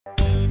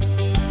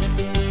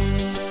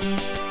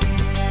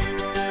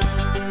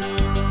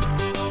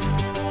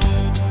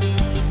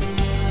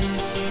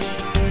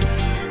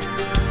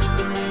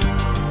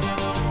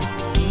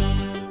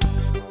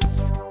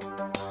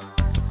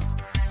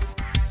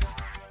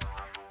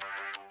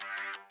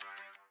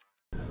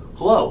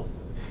Hello.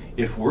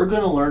 If we're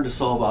going to learn to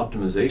solve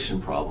optimization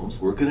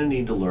problems, we're going to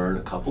need to learn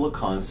a couple of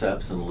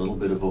concepts and a little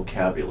bit of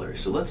vocabulary.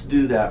 So let's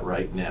do that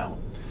right now.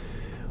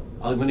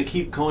 I'm going to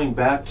keep going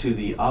back to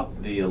the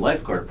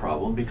lifeguard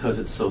problem because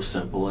it's so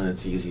simple and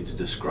it's easy to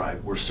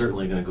describe. We're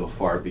certainly going to go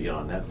far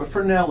beyond that, but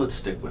for now let's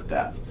stick with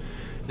that.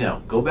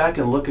 Now, go back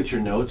and look at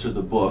your notes or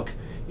the book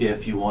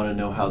if you want to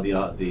know how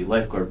the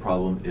lifeguard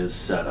problem is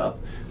set up.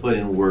 But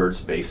in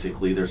words,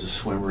 basically, there's a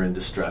swimmer in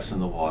distress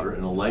in the water,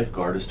 and a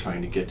lifeguard is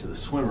trying to get to the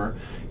swimmer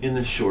in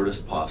the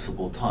shortest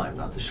possible time.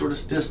 Not the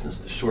shortest distance,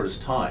 the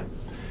shortest time.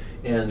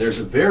 And there's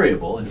a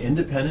variable, an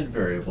independent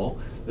variable,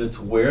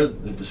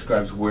 that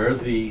describes where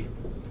the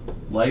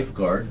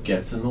lifeguard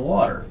gets in the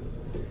water.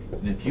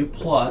 And if you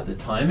plot the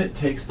time it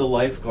takes the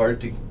lifeguard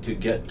to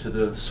get to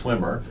the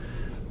swimmer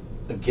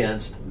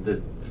against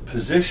the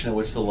position in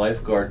which the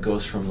lifeguard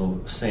goes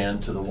from the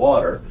sand to the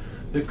water,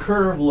 the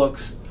curve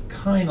looks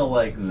kind of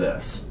like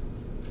this.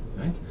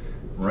 Okay?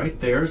 Right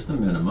there is the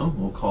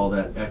minimum. We'll call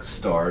that x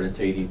star, and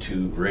it's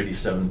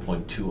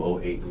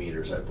 87.208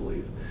 meters, I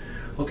believe.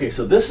 Okay,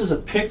 so this is a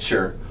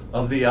picture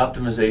of the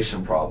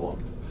optimization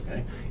problem.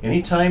 Okay?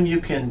 Anytime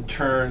you can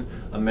turn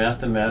a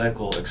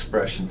mathematical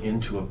expression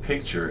into a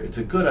picture, it's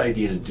a good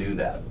idea to do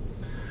that.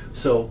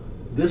 So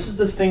this is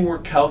the thing we're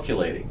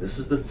calculating. This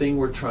is the thing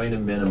we're trying to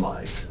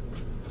minimize.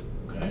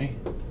 Okay?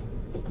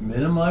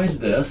 Minimize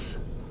this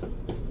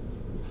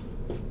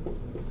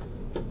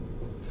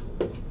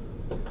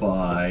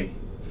by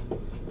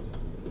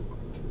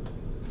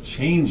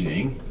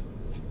changing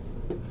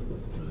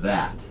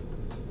that.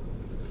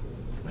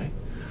 Okay?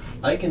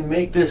 I can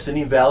make this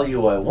any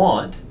value I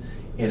want,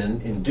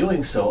 and in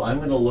doing so, I'm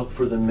going to look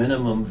for the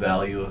minimum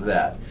value of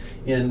that.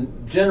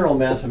 In general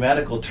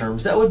mathematical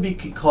terms, that would be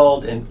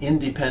called an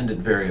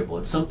independent variable.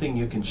 It's something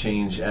you can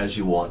change as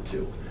you want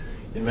to.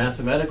 In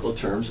mathematical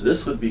terms,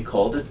 this would be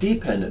called a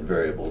dependent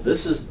variable.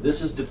 This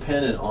is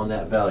dependent on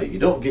that value. You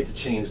don't get to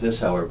change this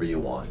however you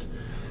want.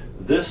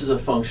 This is a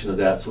function of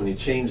that, so when you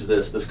change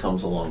this, this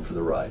comes along for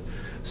the ride.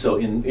 So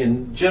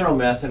in general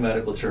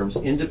mathematical terms,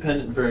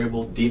 independent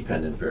variable,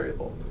 dependent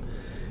variable.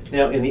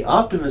 Now in the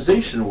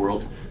optimization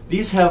world,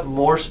 these have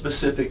more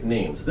specific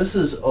names. This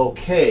is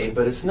okay,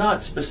 but it's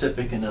not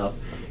specific enough.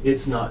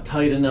 It's not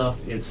tight enough.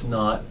 It's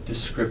not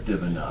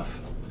descriptive enough.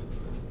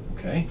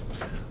 Okay?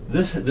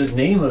 The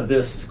name of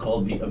this is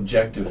called the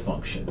objective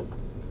function.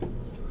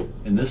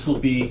 And this will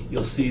be,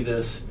 you'll see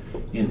this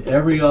in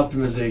every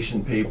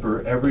optimization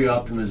paper, every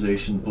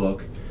optimization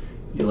book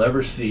you'll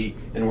ever see,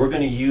 and we're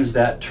going to use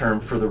that term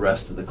for the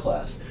rest of the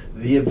class.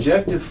 The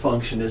objective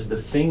function is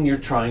the thing you're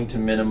trying to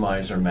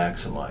minimize or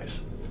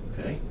maximize.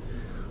 Okay?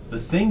 The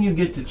thing you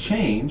get to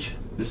change,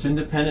 this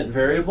independent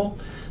variable,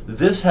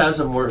 this has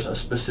a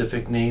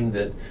specific name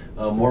that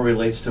more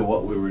relates to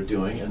what we were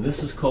doing, and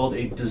this is called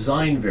a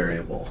design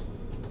variable.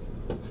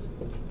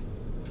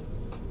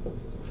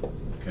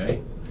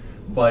 Okay?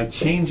 By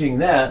changing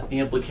that, the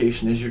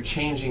implication is you're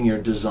changing your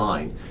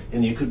design,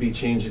 and you could be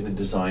changing the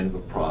design of a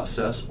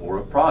process or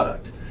a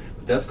product.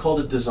 But that's called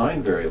a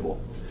design variable.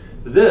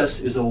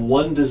 This is a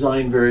one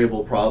design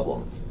variable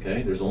problem.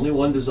 Okay? There's only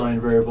one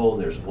design variable,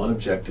 and there's one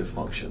objective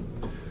function.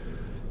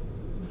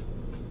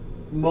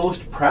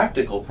 Most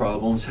practical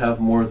problems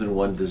have more than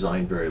one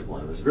design variable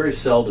in them. It's very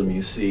seldom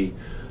you see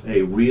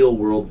a real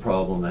world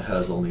problem that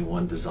has only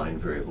one design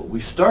variable. We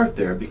start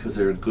there because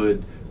they're a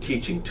good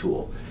teaching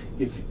tool.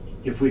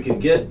 If we can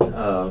get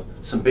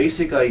some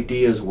basic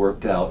ideas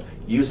worked out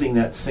using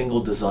that single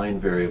design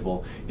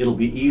variable, it'll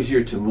be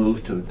easier to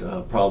move to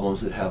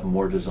problems that have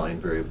more design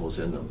variables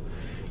in them.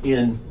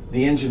 In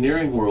the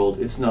engineering world,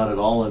 it's not at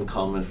all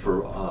uncommon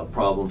for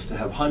problems to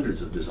have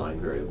hundreds of design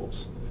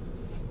variables.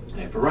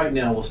 Okay, for right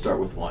now, we'll start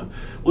with one.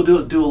 We'll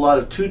do a lot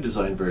of two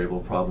design variable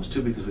problems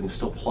too, because we can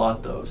still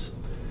plot those.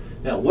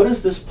 Now, what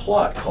is this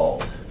plot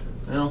called?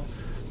 Well,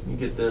 you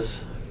get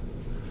this.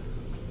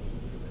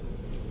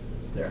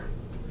 There.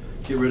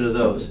 Get rid of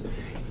those.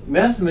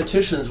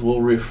 Mathematicians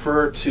will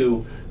refer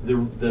to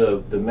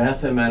the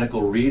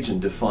mathematical region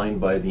defined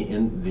by the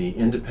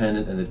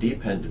independent and the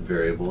dependent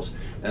variables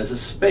as a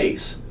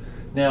space.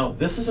 Now,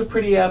 this is a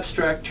pretty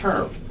abstract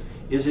term.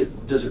 Does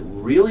it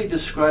really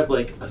describe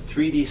like a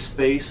 3D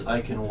space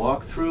I can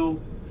walk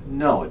through?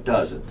 No, it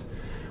doesn't.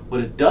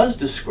 What it does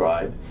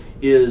describe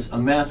is a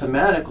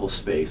mathematical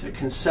space, a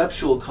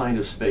conceptual kind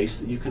of space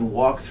that you can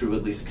walk through,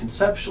 at least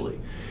conceptually.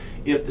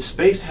 If the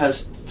space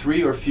has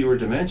 3 or fewer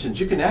dimensions,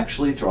 you can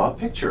actually draw a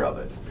picture of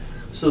it.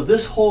 So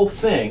this whole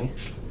thing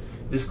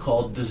is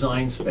called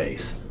design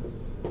space.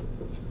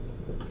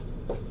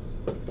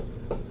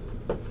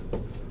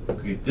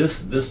 Okay,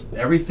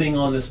 everything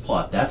on this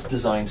plot, that's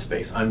design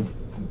space. I'm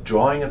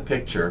drawing a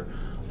picture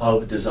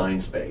of design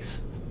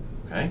space.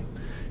 Okay?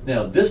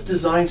 Now, this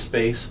design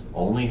space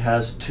only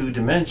has 2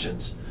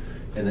 dimensions.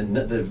 And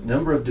the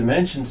number of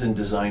dimensions in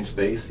design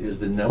space is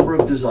the number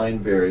of design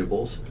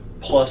variables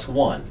plus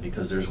 1,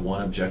 because there's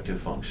one objective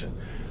function.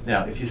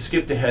 Now, if you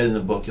skipped ahead in the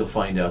book, you'll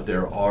find out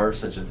there are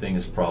such a thing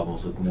as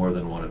problems with more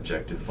than one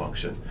objective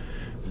function.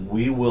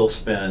 we will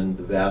spend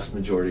the vast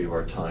majority of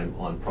our time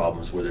on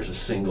problems where there's a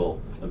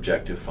single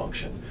objective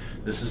function.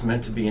 This is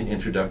meant to be an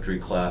introductory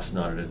class,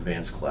 not an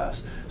advanced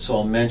class. So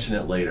I'll mention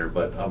it later,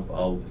 but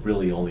I'll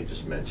really only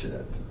just mention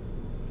it.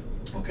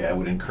 Okay, I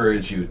would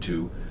encourage you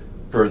to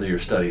further your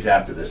studies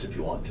after this if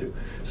you want to.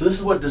 So this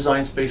is what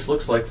design space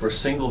looks like for a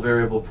single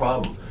variable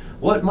problem.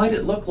 What might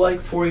it look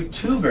like for a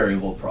two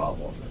variable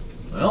problem?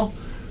 Well,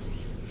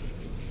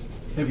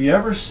 have you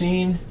ever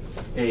seen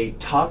a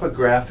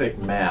topographic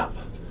map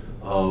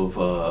of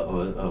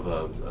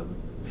a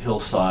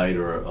hillside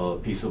or a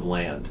piece of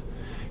land?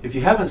 If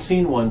you haven't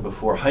seen one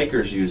before,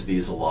 hikers use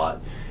these a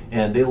lot,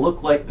 and they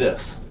look like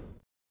this.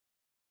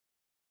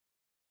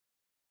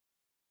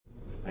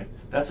 Right?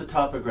 That's a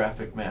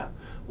topographic map.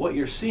 What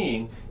you're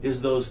seeing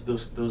is those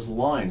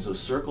lines, those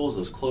circles,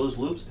 those closed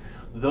loops.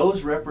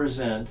 Those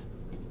represent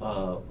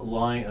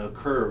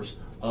curves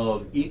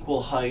of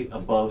equal height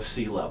above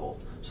sea level.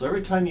 So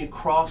every time you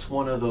cross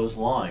one of those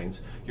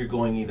lines, you're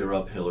going either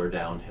uphill or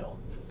downhill.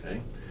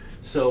 Okay?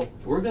 So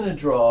we're going to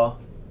draw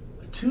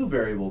a two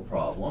variable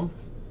problem,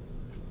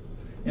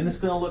 and it's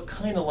going to look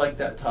kind of like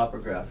that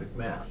topographic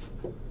map.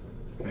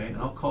 Okay? And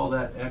I'll call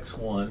that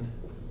x1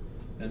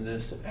 and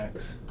this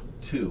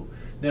x2.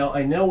 Now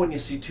I know when you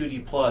see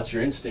 2D plots,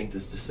 your instinct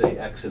is to say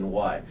x and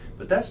y,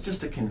 but that's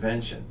just a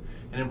convention.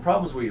 And in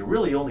problems where you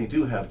really only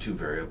do have two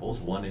variables,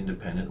 one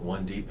independent,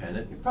 one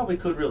dependent, you probably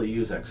could really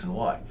use x and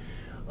y.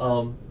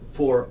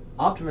 For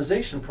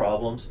optimization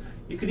problems,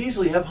 you could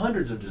easily have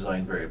hundreds of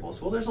design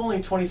variables. Well, there's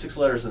only 26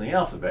 letters in the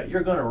alphabet.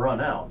 You're going to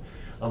run out.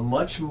 A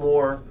much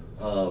more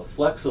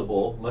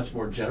flexible, much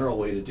more general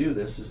way to do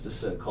this is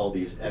to call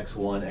these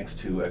x1,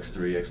 x2,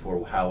 x3,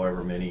 x4,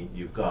 however many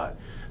you've got.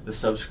 The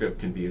subscript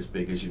can be as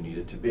big as you need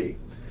it to be.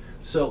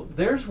 So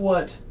there's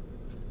what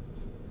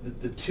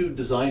the two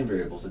design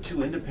variables, the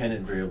two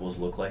independent variables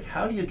look like.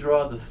 How do you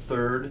draw the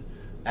third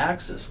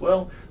axis?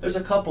 Well, there's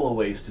a couple of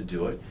ways to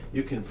do it.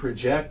 You can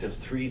project a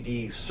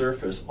 3D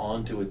surface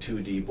onto a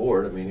 2D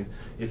board. I mean,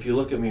 if you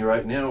look at me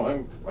right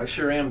now, I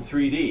sure am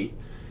 3D,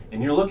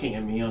 and you're looking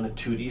at me on a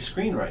 2D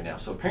screen right now.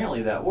 So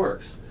apparently that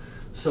works.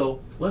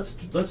 So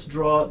let's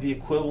draw the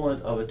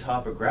equivalent of a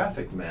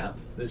topographic map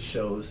that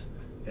shows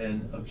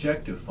an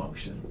objective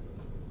function.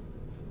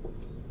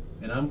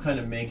 And I'm kind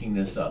of making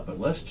this up, but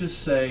let's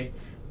just say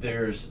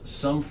there's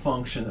some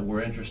function that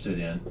we're interested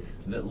in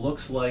that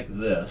looks like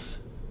this.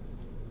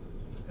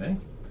 Okay?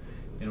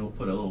 And we'll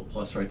put a little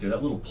plus right there.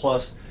 That little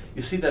plus,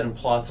 you see that in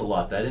plots a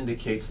lot. That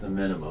indicates the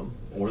minimum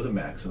or the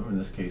maximum. In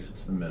this case,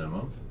 it's the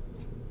minimum.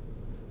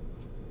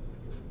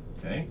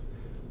 Okay?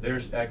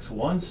 There's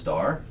x1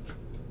 star.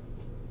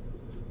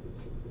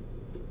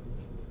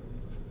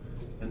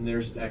 And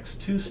there's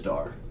x2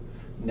 star.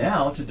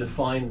 Now, to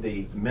define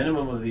the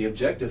minimum of the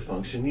objective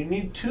function, you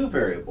need two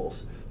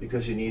variables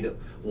because you need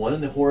one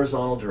in the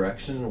horizontal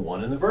direction and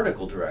one in the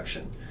vertical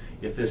direction.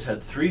 If this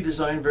had three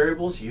design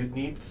variables, you'd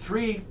need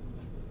three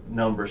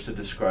numbers to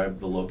describe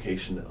the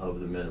location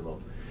of the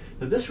minimum.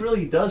 Now, this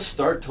really does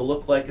start to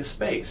look like a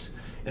space.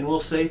 And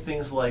we'll say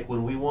things like,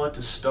 when we want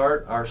to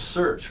start our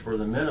search for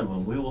the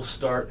minimum, we will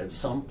start at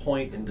some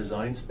point in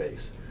design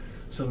space.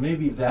 So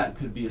maybe that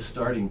could be a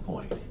starting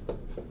point.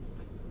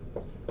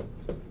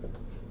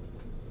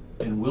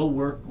 And we'll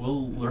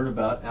learn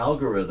about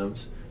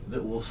algorithms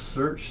that will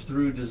search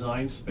through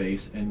design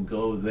space and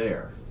go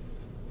there.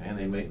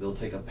 And they'll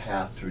take a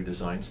path through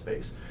design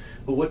space.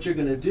 But what you're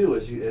going to do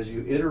is as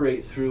you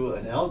iterate through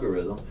an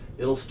algorithm,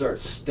 it'll start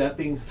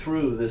stepping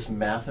through this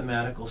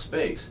mathematical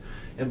space.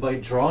 And by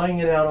drawing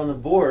it out on the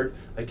board,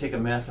 I take a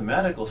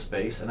mathematical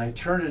space and I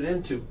turn it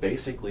into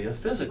basically a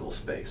physical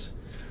space.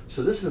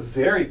 So this is a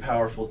very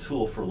powerful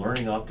tool for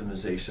learning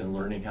optimization,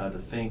 learning how to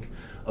think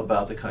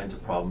about the kinds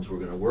of problems we're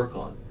going to work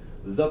on.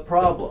 The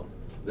problem,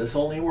 this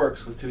only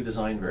works with two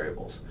design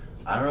variables.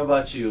 I don't know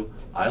about you,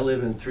 I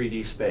live in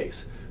 3D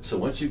space. So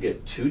once you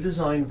get two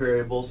design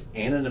variables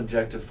and an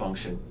objective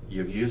function,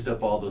 you've used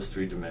up all those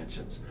three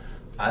dimensions.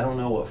 I don't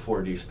know what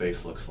 4D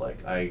space looks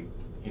like. I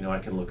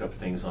can look up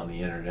things on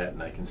the internet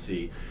and I can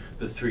see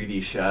the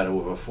 3D shadow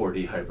of a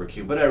 4D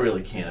hypercube, but I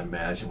really can't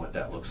imagine what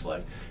that looks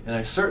like. And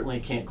I certainly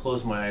can't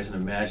close my eyes and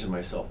imagine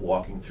myself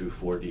walking through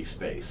 4D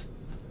space.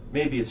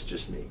 Maybe it's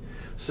just me.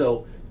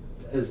 So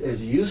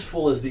as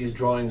useful as these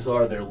drawings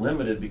are, they're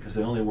limited because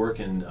they only work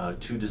in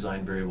two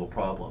design variable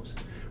problems.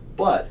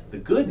 But the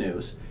good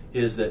news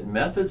is that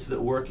methods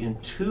that work in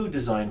two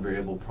design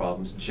variable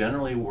problems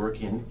generally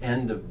work in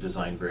end of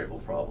design variable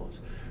problems.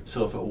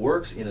 So if it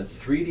works in a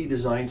 3D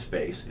design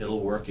space,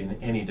 it'll work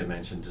in any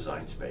dimension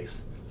design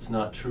space. It's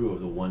not true of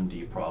the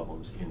 1D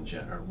problems in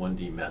general,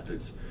 1D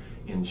methods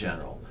in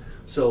general.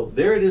 So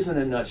there it is in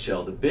a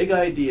nutshell. The big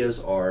ideas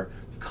are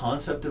the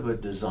concept of a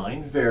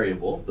design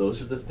variable.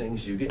 Those are the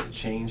things you get to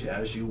change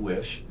as you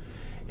wish.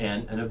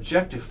 And an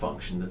objective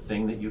function, the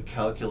thing that you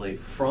calculate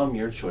from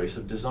your choice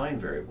of design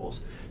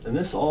variables. And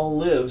this all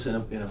lives in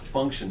a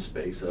function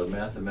space, a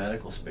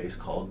mathematical space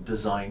called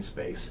design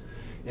space.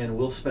 And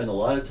we'll spend a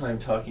lot of time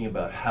talking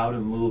about how to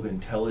move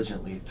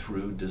intelligently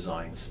through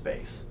design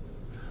space.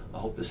 I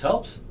hope this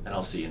helps, and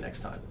I'll see you next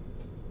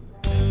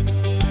time.